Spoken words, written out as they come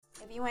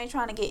If you ain't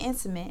trying to get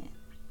intimate,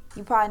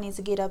 you probably need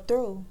to get up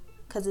through,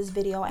 because this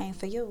video ain't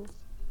for you.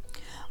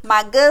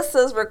 My good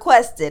sis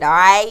requested,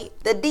 alright?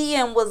 The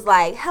DM was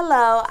like,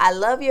 hello, I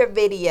love your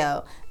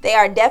video. They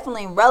are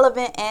definitely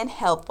relevant and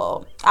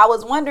helpful. I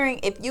was wondering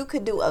if you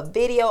could do a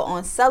video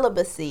on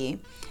celibacy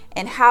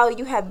and how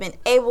you have been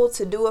able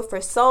to do it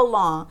for so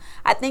long.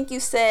 I think you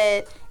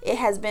said it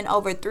has been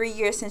over 3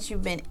 years since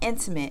you've been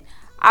intimate.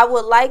 I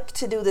would like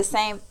to do the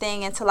same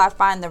thing until I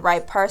find the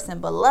right person,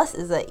 but lust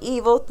is an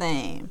evil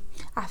thing.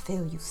 I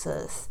feel you,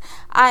 sis.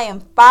 I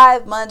am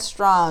 5 months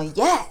strong,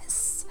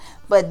 yes,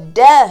 but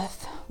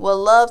death would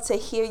love to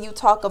hear you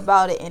talk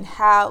about it and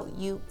how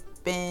you've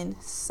been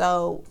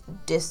so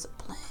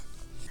disciplined.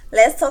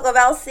 Let's talk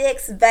about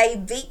sex,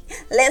 baby.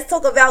 Let's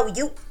talk about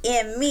you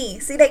and me.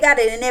 See, they got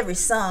it in every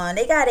song.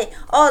 They got it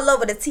all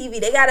over the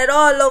TV. They got it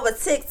all over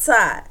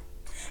TikTok.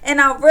 And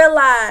I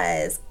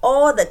realized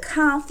all the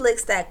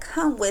conflicts that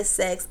come with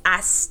sex.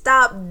 I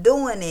stopped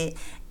doing it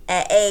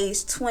at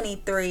age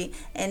 23,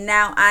 and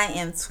now I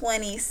am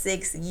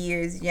 26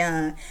 years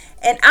young.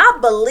 And I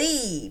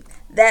believe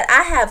that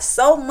I have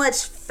so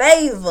much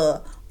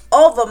favor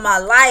over my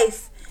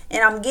life,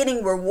 and I'm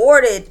getting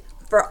rewarded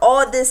for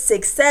all this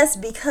success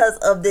because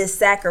of this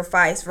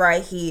sacrifice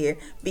right here,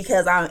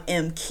 because I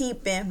am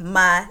keeping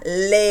my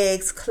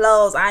legs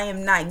closed. I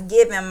am not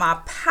giving my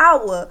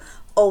power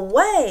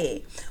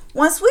away.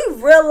 Once we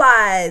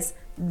realize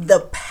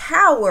the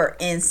power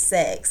in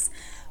sex,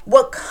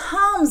 what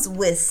comes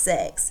with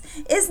sex,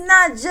 it's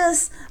not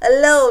just a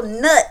little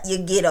nut you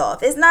get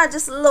off. It's not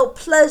just a little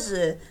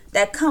pleasure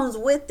that comes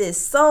with it.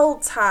 Soul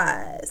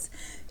ties.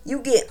 You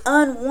get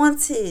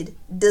unwanted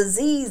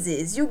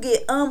diseases. You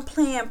get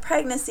unplanned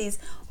pregnancies.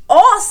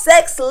 All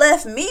sex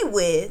left me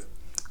with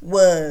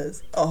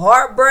was a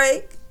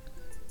heartbreak,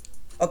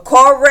 a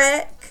car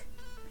wreck,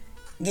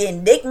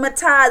 getting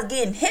digmatized,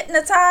 getting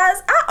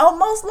hypnotized. I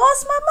almost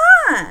lost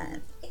my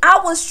mind.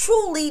 I was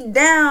truly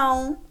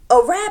down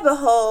a rabbit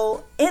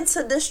hole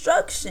into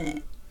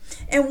destruction.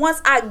 And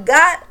once I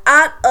got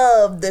out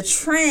of the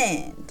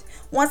trend,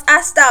 once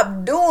I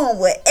stopped doing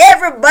what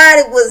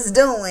everybody was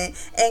doing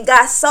and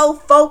got so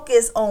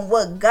focused on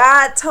what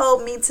God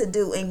told me to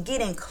do and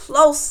getting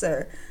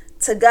closer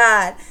to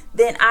God,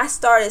 then I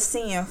started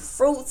seeing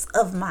fruits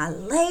of my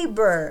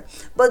labor.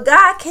 But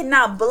God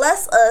cannot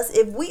bless us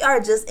if we are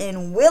just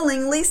in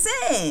willingly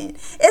sin.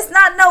 It's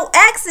not no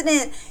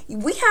accident.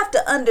 We have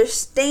to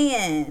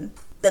understand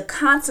the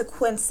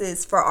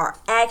consequences for our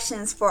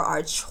actions, for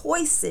our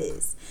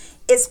choices.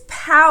 It's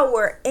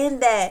power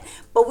in that,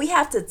 but we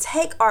have to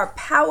take our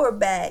power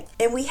back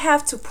and we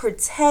have to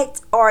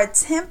protect our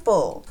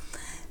temple.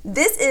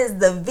 This is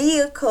the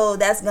vehicle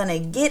that's going to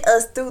get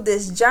us through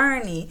this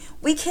journey.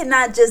 We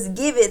cannot just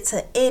give it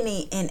to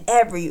any and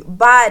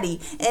everybody.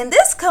 And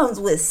this comes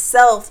with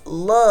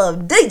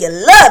self-love. Do you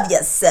love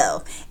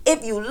yourself?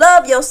 If you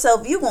love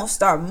yourself, you're going to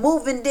start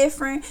moving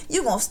different.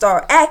 You're going to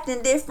start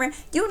acting different.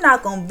 You're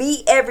not going to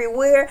be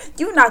everywhere.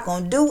 You're not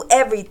going to do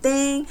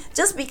everything.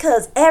 Just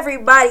because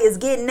everybody is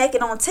getting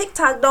naked on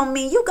TikTok don't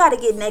mean you got to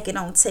get naked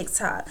on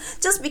TikTok.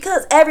 Just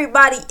because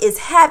everybody is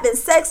having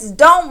sex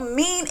don't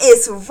mean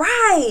it's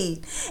right.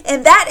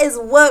 And that is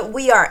what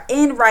we are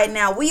in right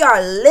now. We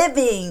are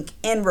living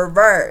in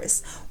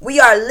reverse. We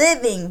are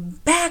living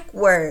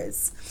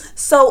backwards.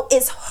 So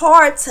it's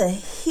hard to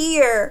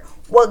hear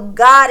what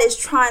God is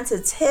trying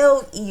to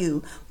tell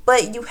you.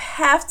 But you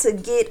have to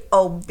get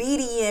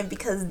obedient,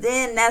 because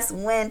then that's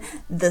when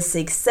the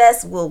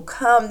success will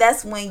come.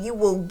 That's when you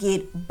will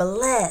get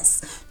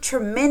blessed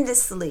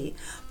tremendously.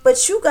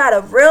 But you got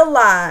to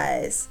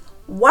realize,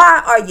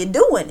 why are you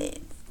doing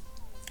it?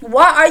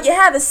 Why are you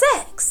having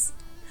sex?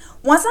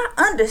 Once I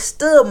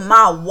understood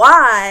my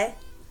why,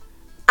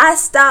 I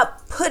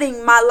stopped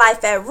putting my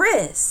life at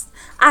risk.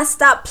 I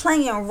stopped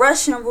playing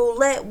Russian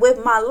roulette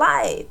with my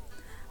life.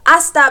 I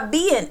stopped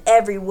being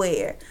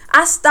everywhere.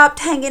 I stopped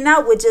hanging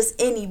out with just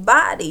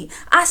anybody.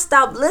 I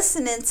stopped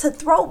listening to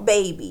Throat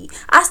Baby.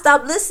 I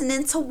stopped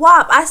listening to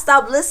WAP. I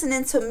stopped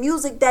listening to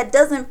music that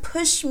doesn't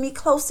push me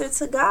closer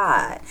to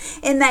God,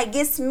 and that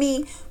gets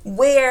me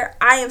where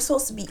I am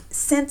supposed to be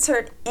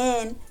centered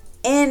in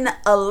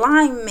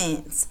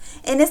alignment.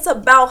 And it's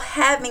about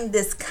having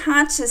this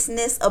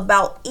consciousness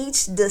about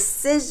each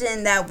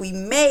decision that we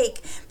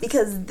make,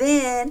 because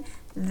then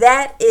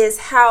that is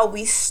how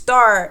we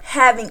start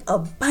having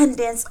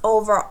abundance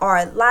over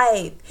our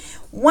life.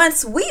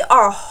 Once we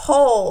are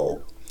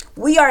whole,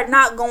 we are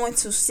not going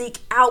to seek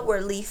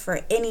outwardly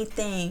for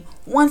anything.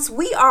 Once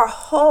we are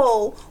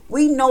whole,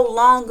 we no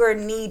longer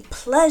need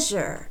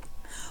pleasure.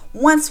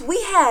 Once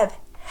we have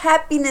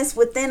happiness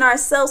within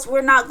ourselves, we're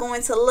not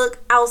going to look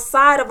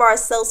outside of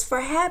ourselves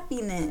for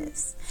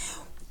happiness.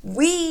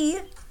 We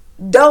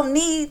don't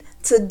need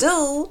to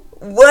do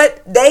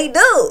what they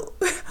do.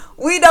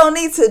 We don't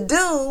need to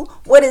do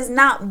what is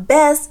not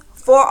best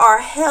for our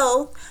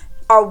health,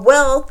 our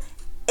wealth,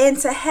 and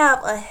to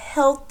have a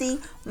healthy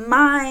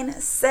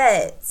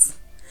mindset.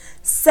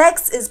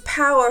 Sex is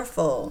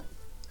powerful.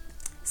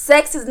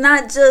 Sex is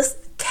not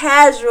just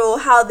casual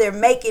how they're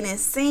making it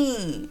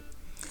seem.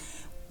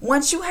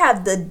 Once you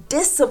have the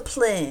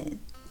discipline,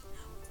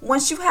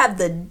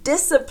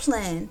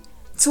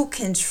 to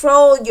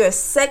control your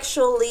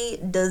sexually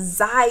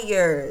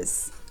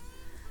desires,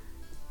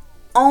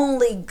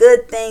 only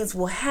good things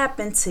will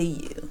happen to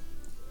you.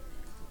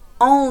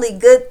 Only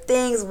good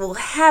things will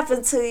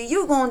happen to you.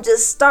 You're going to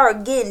just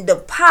start getting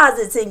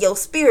deposits in your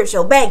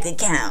spiritual bank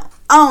account.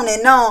 On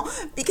and on.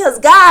 Because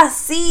God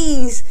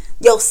sees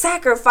your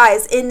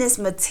sacrifice in this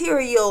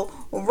material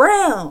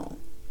realm.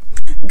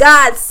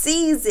 God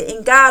sees it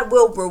and God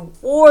will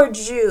reward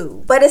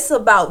you. But it's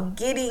about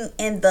getting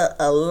in the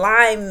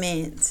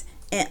alignment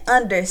and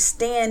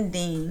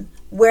understanding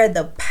where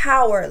the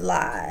power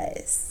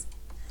lies.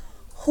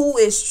 Who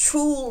is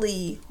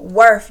truly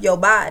worth your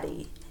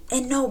body.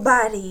 And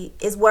nobody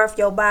is worth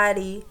your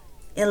body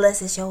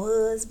unless it's your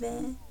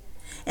husband,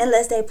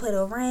 unless they put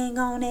a ring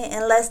on it,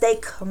 unless they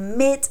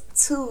commit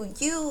to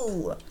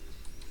you.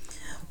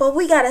 But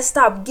we got to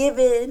stop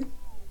giving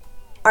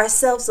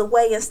ourselves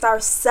away and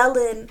start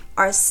selling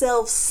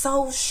ourselves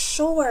so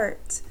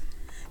short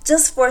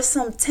just for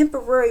some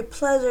temporary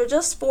pleasure,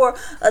 just for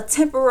a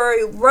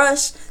temporary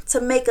rush to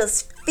make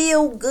us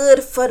feel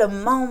good for the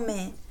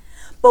moment.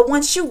 But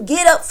once you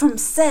get up from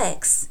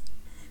sex,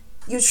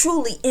 you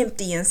truly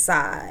empty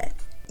inside.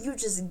 You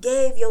just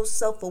gave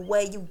yourself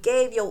away. You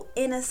gave your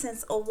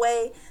innocence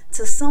away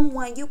to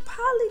someone you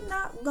probably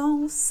not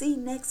gonna see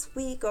next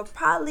week, or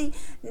probably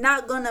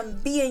not gonna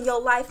be in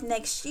your life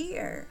next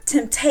year.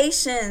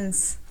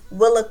 Temptations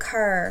will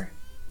occur.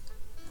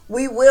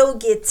 We will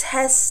get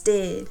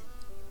tested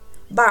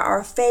by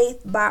our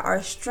faith, by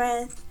our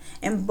strength,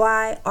 and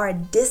by our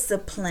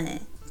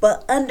discipline.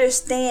 But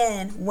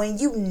understand, when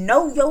you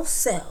know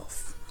yourself,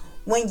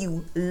 when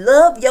you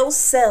love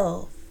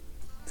yourself,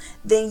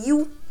 then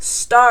you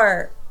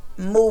start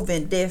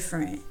moving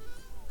different.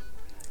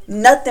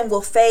 Nothing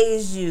will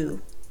faze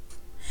you.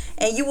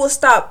 And you will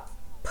stop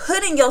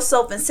putting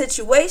yourself in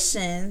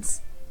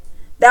situations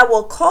that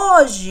will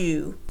cause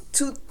you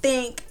to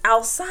think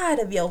outside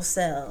of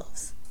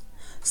yourselves.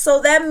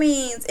 So that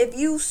means if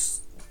you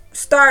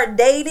start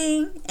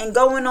dating and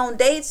going on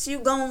dates, you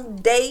gonna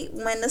date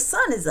when the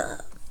sun is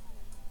up.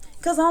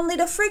 Because only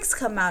the freaks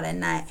come out at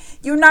night.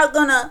 You're not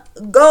going to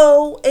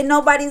go in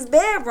nobody's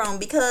bedroom,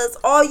 because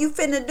all you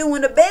finna do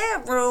in the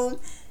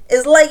bedroom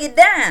is lay it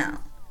down.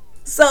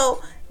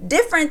 So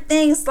different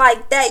things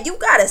like that, you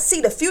got to see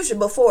the future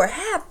before it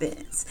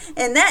happens.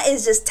 And that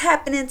is just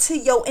tapping into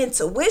your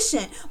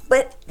intuition.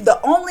 But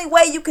the only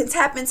way you can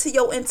tap into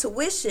your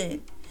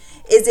intuition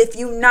is if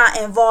you're not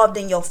involved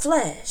in your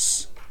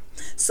flesh.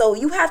 So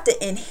you have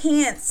to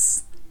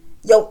enhance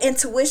your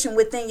intuition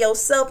within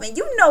yourself, and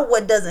you know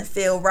what doesn't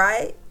feel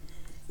right.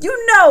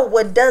 You know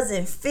what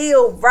doesn't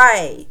feel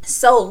right.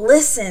 So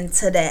listen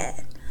to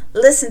that.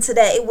 Listen to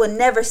that. It will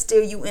never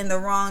steer you in the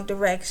wrong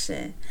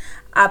direction.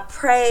 I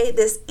pray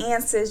this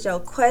answers your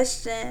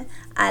question.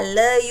 I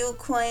love you,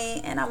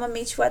 Queen, and I'm going to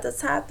meet you at the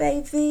top,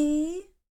 baby.